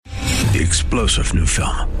the explosive new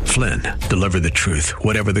film, Flynn, deliver the truth,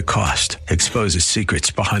 whatever the cost, exposes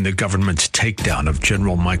secrets behind the government's takedown of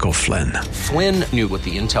General Michael Flynn. Flynn knew what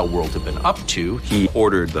the intel world had been up to. He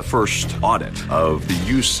ordered the first audit of the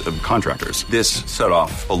use of contractors. This set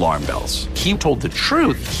off alarm bells. He told the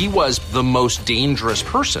truth. He was the most dangerous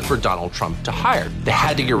person for Donald Trump to hire. They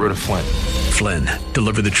had to get rid of Flynn. Flynn,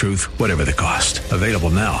 deliver the truth, whatever the cost. Available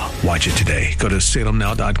now. Watch it today. Go to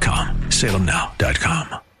salemnow.com.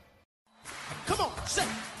 salemnow.com. Come on, say,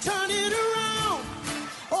 turn it around.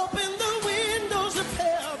 Open the windows of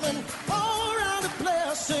heaven. Pour out a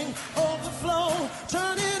blessing, overflow.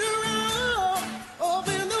 Turn it around.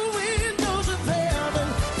 Open the windows of heaven.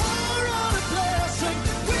 Pour out a blessing.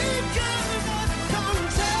 We've got what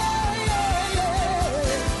comes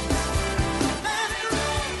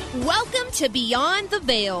in. Welcome to Beyond the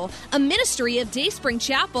Veil, a ministry of Dayspring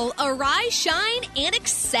Chapel. Arise, shine, and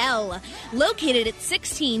excel. Located at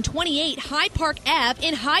 1628 Hyde Park Ave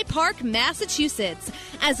in Hyde Park, Massachusetts.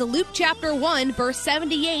 As Luke chapter 1, verse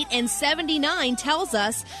 78 and 79 tells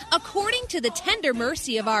us, according to the tender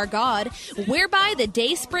mercy of our God, whereby the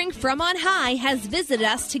dayspring from on high has visited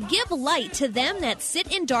us to give light to them that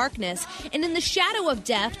sit in darkness and in the shadow of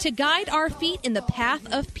death, to guide our feet in the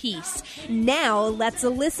path of peace. Now let's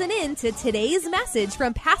listen in to today's message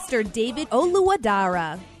from Pastor David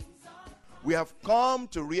Oluwadara. We have come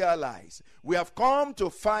to realize, we have come to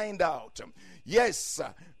find out. Yes,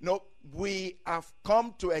 no, we have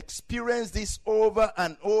come to experience this over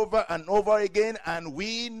and over and over again, and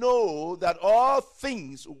we know that all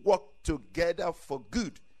things work together for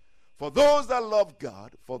good, for those that love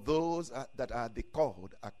God, for those that are the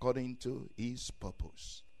called according to his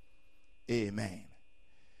purpose. Amen.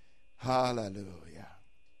 Hallelujah.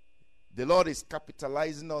 The Lord is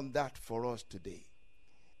capitalizing on that for us today.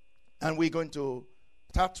 And we're going to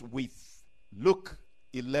start with Luke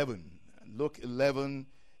 11. Luke 11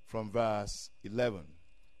 from verse 11.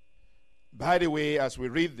 By the way, as we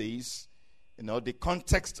read this, the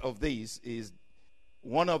context of this is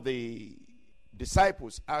one of the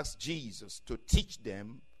disciples asked Jesus to teach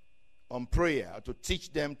them on prayer, to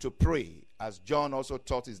teach them to pray, as John also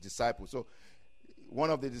taught his disciples. So one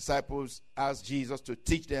of the disciples asked Jesus to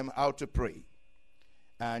teach them how to pray.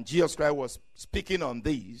 And Jesus Christ was speaking on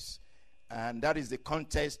this. And that is the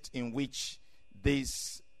context in which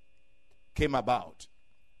this came about.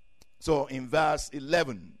 So in verse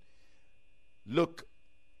 11, Luke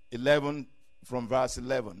 11 from verse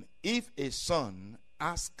 11. If a son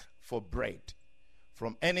asks for bread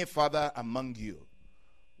from any father among you,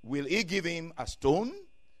 will he give him a stone?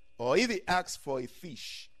 Or if he asks for a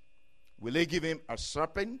fish, will he give him a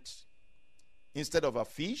serpent instead of a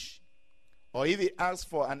fish? Or if he asks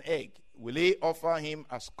for an egg, will he offer him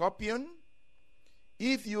a scorpion?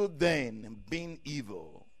 If you then, being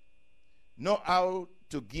evil, know how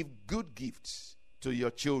to give good gifts to your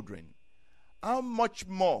children, how much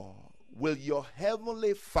more will your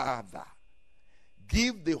heavenly Father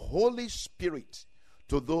give the Holy Spirit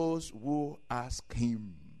to those who ask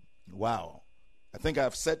him? Wow. I think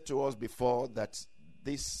I've said to us before that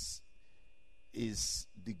this is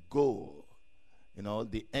the goal,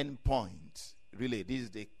 the end point. Really, this is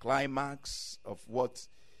the climax of what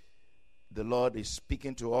the Lord is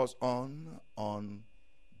speaking to us on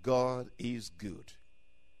God is good.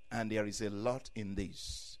 And there is a lot in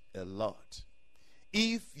this, a lot.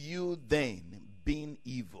 If you then, being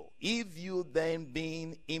evil, if you then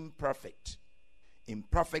being imperfect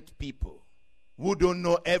people who don't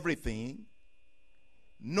know everything,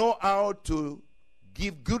 know how to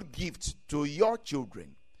give good gifts to your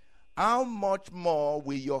children, how much more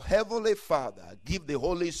will your heavenly Father give the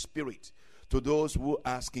Holy Spirit to those who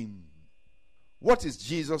ask him? What is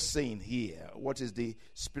Jesus saying here? What is the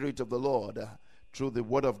Spirit of the Lord through the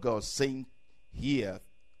Word of God saying here?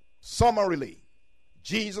 Summarily,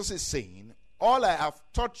 Jesus is saying, all I have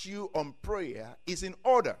taught you on prayer is in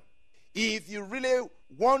order. If you really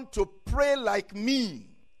want to pray like me,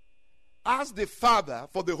 ask the Father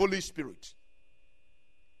for the Holy Spirit.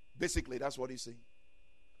 Basically, that's what he's saying.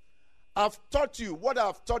 I've taught you, what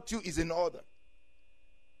I've taught you is in order.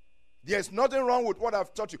 There's nothing wrong with what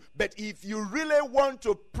I've taught you. But if you really want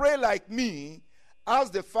to pray like me,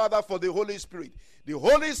 ask the Father for the Holy Spirit. The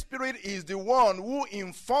Holy Spirit is the one who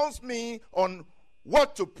informs me on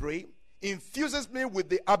what to pray, infuses me with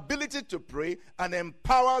the ability to pray, and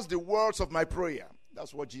empowers the words of my prayer.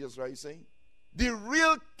 That's what Jesus Christ is saying. The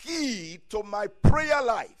real key to my prayer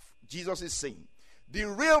life, Jesus is saying, the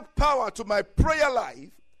real power to my prayer life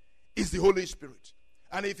is the Holy Spirit.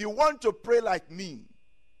 And if you want to pray like me,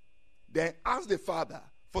 then ask the Father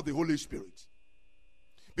for the Holy Spirit.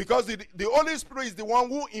 Because the Holy Spirit is the one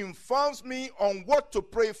who informs me on what to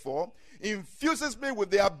pray for, infuses me with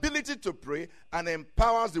the ability to pray, and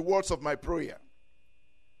empowers the words of my prayer.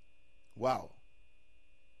 Wow.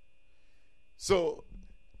 So,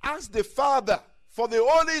 ask the Father for the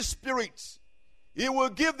Holy Spirit. He will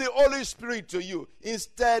give the Holy Spirit to you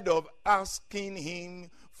instead of asking Him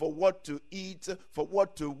for what to eat, for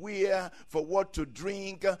what to wear, for what to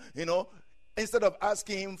drink, Instead of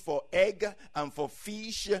asking Him for egg and for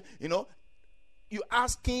fish, you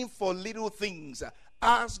ask Him for little things.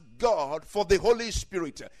 Ask God for the Holy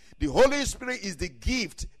Spirit. The Holy Spirit is the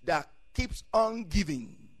gift that keeps on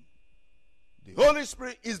giving. The Holy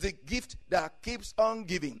Spirit is the gift that keeps on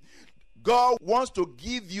giving. God wants to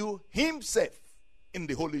give you Himself in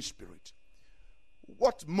the Holy Spirit.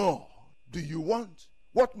 What more do you want?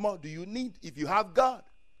 What more do you need if you have God?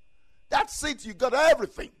 That's it. You got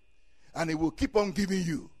everything. And He will keep on giving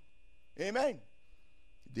you. Amen.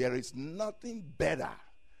 There is nothing better,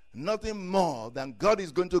 nothing more than God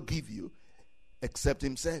is going to give you except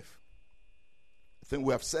Himself. I think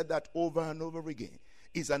we have said that over and over again.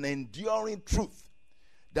 It's an enduring truth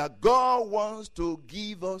that God wants to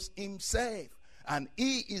give us Himself. And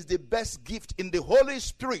He is the best gift in the Holy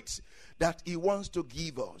Spirit that He wants to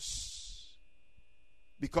give us.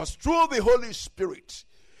 Because through the Holy Spirit,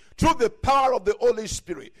 through the power of the Holy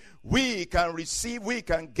Spirit, we can receive, we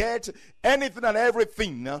can get anything and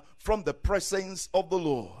everything from the presence of the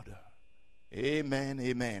Lord. Amen,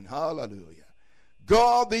 amen. Hallelujah.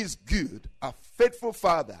 God is good, a faithful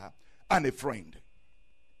Father and a friend.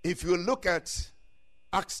 If you look at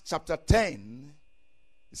Acts chapter 10,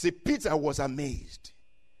 you see, Peter was amazed.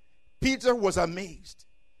 Peter was amazed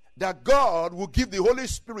that God would give the Holy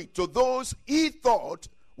Spirit to those he thought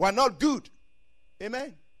were not good.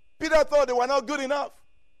 Amen. Peter thought they were not good enough.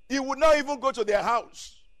 He would not even go to their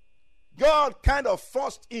house. God kind of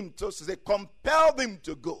forced him to say, compelled him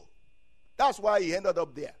to go. That's why he ended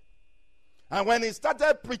up there. And when he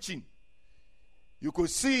started preaching, you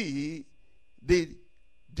could see the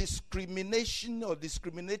discrimination or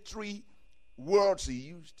discriminatory words he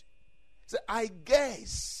used. So I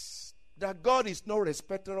guess that God is no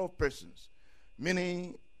respecter of persons.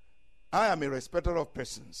 Meaning, I am a respecter of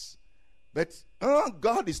persons. But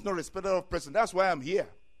God is no respecter of persons. That's why I'm here.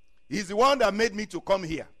 He's the one that made me to come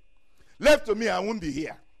here. Left to me, I won't be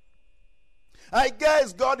here. I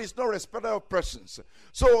guess God is no respecter of persons.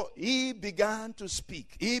 So he began to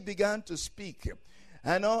speak. He began to speak.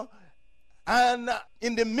 And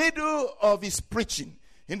in the middle of his preaching,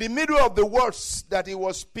 in the middle of the words that he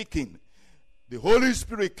was speaking, the Holy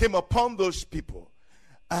Spirit came upon those people.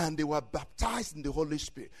 And they were baptized in the Holy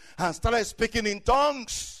Spirit and started speaking in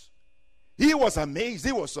tongues. He was amazed.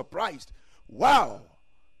 He was surprised. Wow.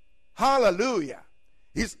 Hallelujah.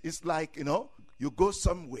 It's like, you go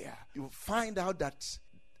somewhere. You find out that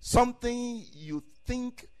something you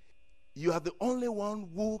think you are the only one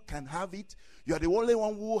who can have it. You are the only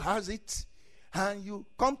one who has it. And you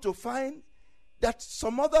come to find that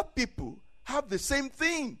some other people have the same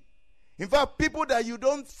thing. In fact, people that you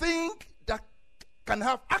don't think that can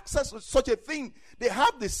have access to such a thing, they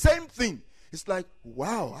have the same thing. It's like,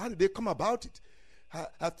 wow, how did they come about it?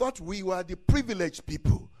 I thought we were the privileged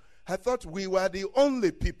people. I thought we were the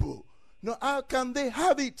only people. No, how can they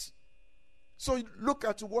have it? So look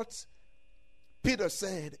at what Peter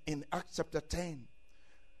said in Acts chapter 10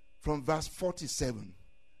 from verse 47.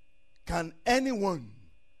 Can anyone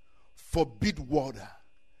forbid water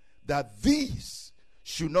that these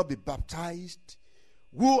should not be baptized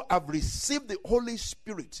who have received the Holy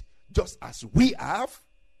Spirit just as we have?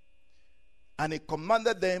 And he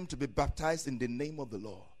commanded them to be baptized in the name of the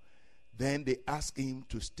Lord. Then they asked him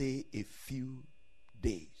to stay a few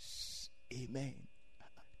days. Amen.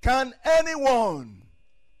 Can anyone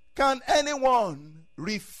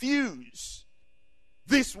refuse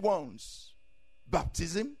this one's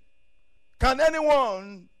baptism? Can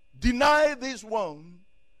anyone deny this one's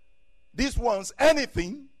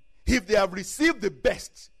anything if they have received the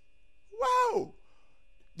best? Wow.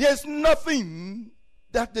 There's nothing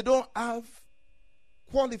that they don't have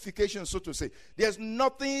qualifications, so to say. There's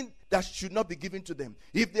nothing that should not be given to them.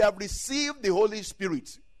 If they have received the Holy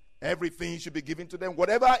Spirit, everything should be given to them.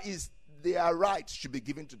 Whatever is their right should be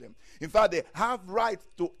given to them. In fact, they have right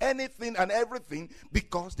to anything and everything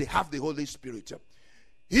because they have the Holy Spirit.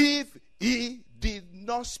 If he did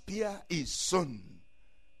not spare his son,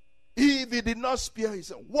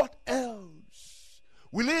 what else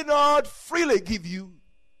will he not freely give you?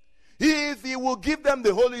 If he will give them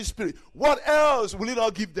the Holy Spirit, what else will he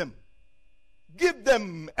not give them? Give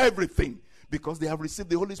them everything because they have received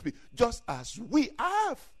the Holy Spirit just as we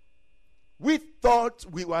have. We thought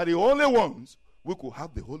we were the only ones who could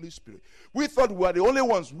have the Holy Spirit. We thought we were the only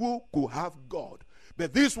ones who could have God.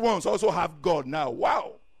 But these ones also have God now.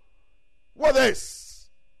 Wow. What is?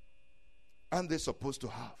 And they're supposed to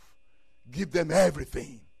have. Give them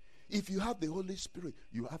everything. If you have the Holy Spirit,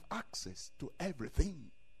 you have access to everything.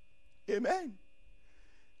 Amen.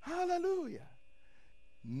 Hallelujah.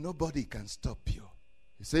 Nobody can stop you.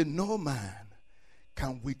 He said, no man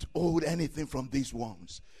can withhold anything from these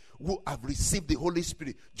ones who have received the Holy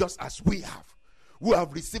Spirit just as we have. Who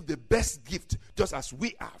have received the best gift just as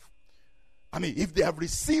we have. I mean, if they have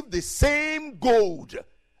received the same gold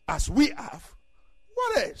as we have,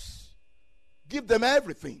 what else? Give them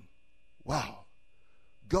everything. Wow.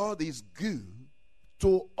 God is good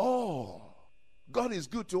to all. God is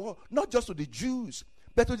good to all. Not just to the Jews,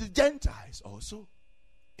 but to the Gentiles also.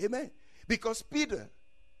 Amen. Because Peter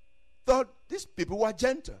thought these people were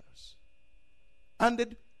Gentiles. And they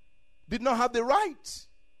did not have the right.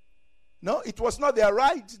 No, it was not their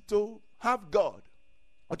right to have God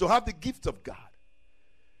or to have the gift of God.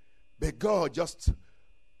 But God just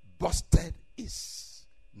busted his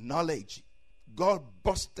knowledge. God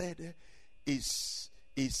busted his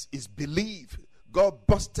belief. God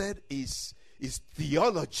busted his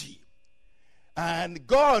theology. And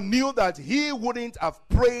God knew that he wouldn't have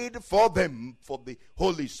prayed for them for the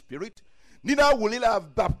Holy Spirit. Neither will he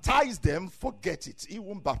have baptized them. Forget it. He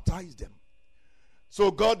won't baptize them. So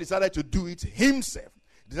God decided to do it himself.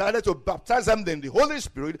 Decided to baptize them in the Holy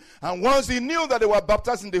Spirit. And once he knew that they were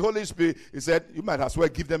baptized in the Holy Spirit, he said, you might as well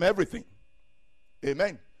give them everything.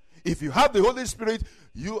 Amen. If you have the Holy Spirit,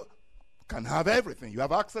 you can have everything. You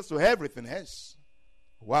have access to everything else.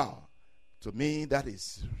 Wow. To me, that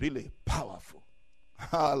is really powerful.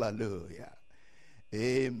 Hallelujah.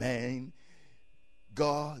 Amen.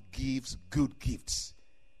 God gives good gifts.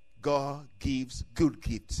 God gives good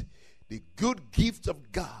gifts. The good gift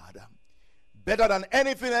of God, better than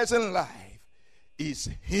anything else in life, is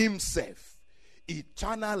himself.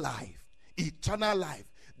 Eternal life. Eternal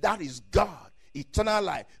life. That is God. Eternal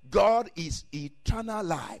life. God is eternal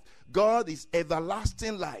life. God is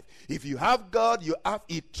everlasting life. If you have God, you have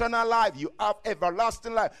eternal life. You have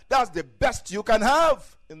everlasting life. That's the best you can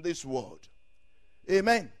have in this world.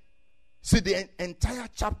 Amen. See, the entire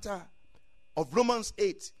chapter of Romans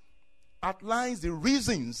 8 outlines the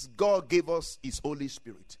reasons God gave us his Holy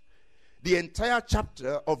Spirit. The entire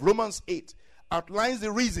chapter of Romans 8 outlines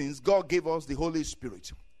the reasons God gave us the Holy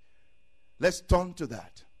Spirit. Let's turn to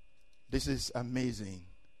that. This is amazing.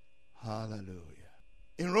 Hallelujah.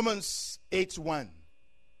 In Romans 8:1,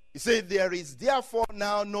 it says, there is therefore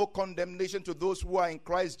now no condemnation to those who are in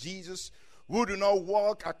Christ Jesus, who do not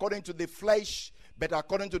walk according to the flesh, but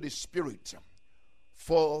according to the Spirit.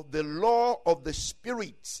 For the law of the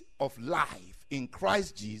Spirit of life in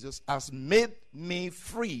Christ Jesus has made me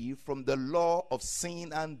free from the law of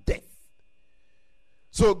sin and death.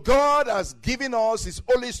 So God has given us his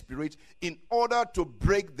Holy Spirit in order to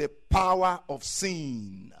break the power of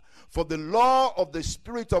sin. For the law of the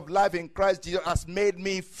Spirit of life in Christ Jesus has made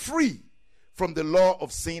me free from the law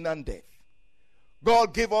of sin and death.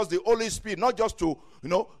 God gave us the Holy Spirit not just to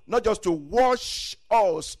wash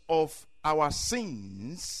us of our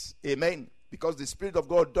sins. Amen. Because the Spirit of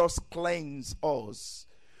God does cleanse us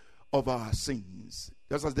of our sins.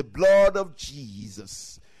 Just as the blood of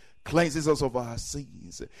Jesus cleanses us of our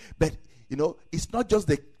sins. But, it's not just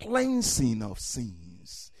the cleansing of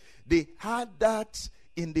sins. They had that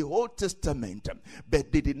in the Old Testament,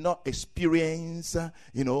 but they did not experience,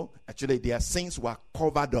 actually their sins were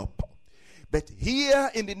covered up. But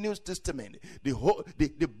here in the New Testament,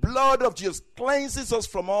 the blood of Jesus cleanses us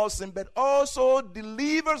from all sin, but also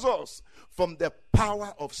delivers us from the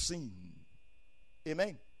power of sin.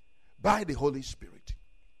 Amen. By the Holy Spirit.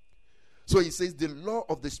 So he says, the law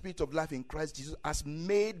of the Spirit of life in Christ Jesus has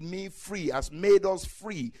made me free, has made us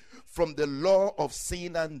free from the law of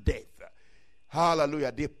sin and death.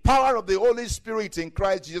 Hallelujah. The power of the Holy Spirit in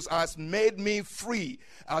Christ Jesus has made me free,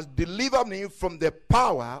 has delivered me from the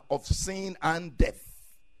power of sin and death.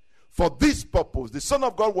 For this purpose, the Son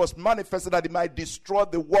of God was manifested that he might destroy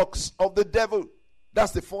the works of the devil.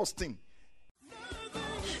 That's the first thing.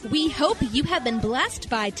 We hope you have been blessed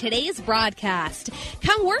by today's broadcast.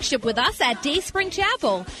 Come worship with us at Dayspring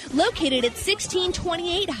Chapel, located at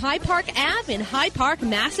 1628 Hyde Park Ave in Hyde Park,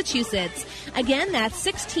 Massachusetts. Again, that's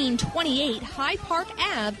 1628 Hyde Park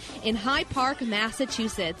Ave in Hyde Park,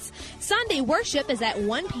 Massachusetts. Sunday worship is at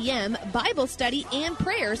 1 p.m., Bible study and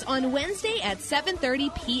prayers on Wednesday at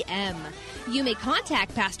 7:30 p.m. You may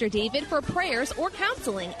contact Pastor David for prayers or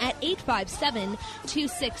counseling at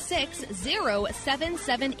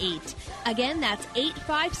 857-266-0777. 0778. Again, that's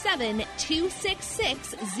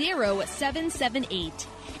 857-266-0778.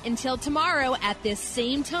 Until tomorrow at this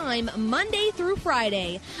same time, Monday through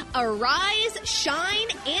Friday, arise, shine,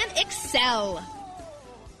 and excel.